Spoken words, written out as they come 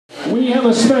We have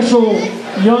a special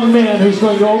young man who's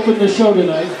going to open the show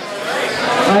tonight.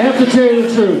 I have to tell you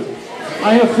the truth.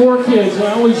 I have 4 kids, and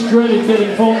I always dreaded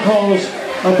getting phone calls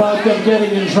about them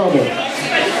getting in trouble.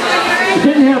 It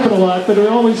didn't happen a lot, but it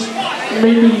always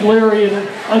made me leery and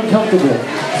uncomfortable.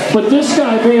 But this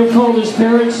guy may have called his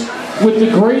parents with the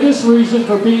greatest reason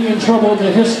for being in trouble in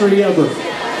the history ever.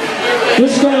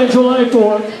 This guy on July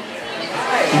 4th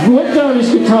whipped out his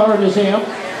guitar and his amp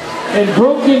and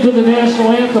broke into the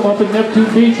National Anthem up in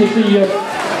Neptune Beach at the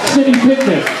city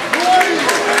Pittman.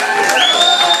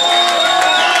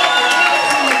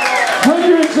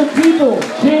 Hundreds of people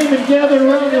came and gathered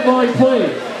around him while he played.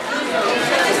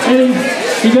 And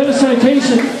he got a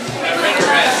citation.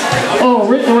 Oh,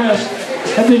 written arrest.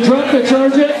 Have they dropped the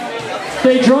charge yet?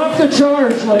 They dropped the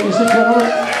charge, ladies and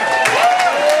gentlemen.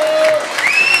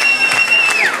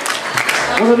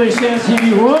 What do they stand?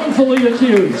 He wrongfully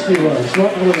accused. He was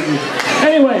wrongfully accused.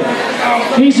 Anyway,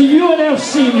 he's a UNF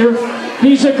senior.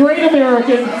 He's a great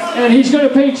American, and he's going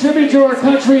to pay tribute to our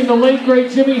country and the late great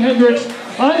Jimi Hendrix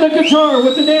on the guitar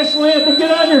with the National Anthem.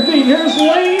 Get on your feet. Here's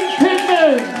Lane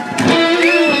Pittman.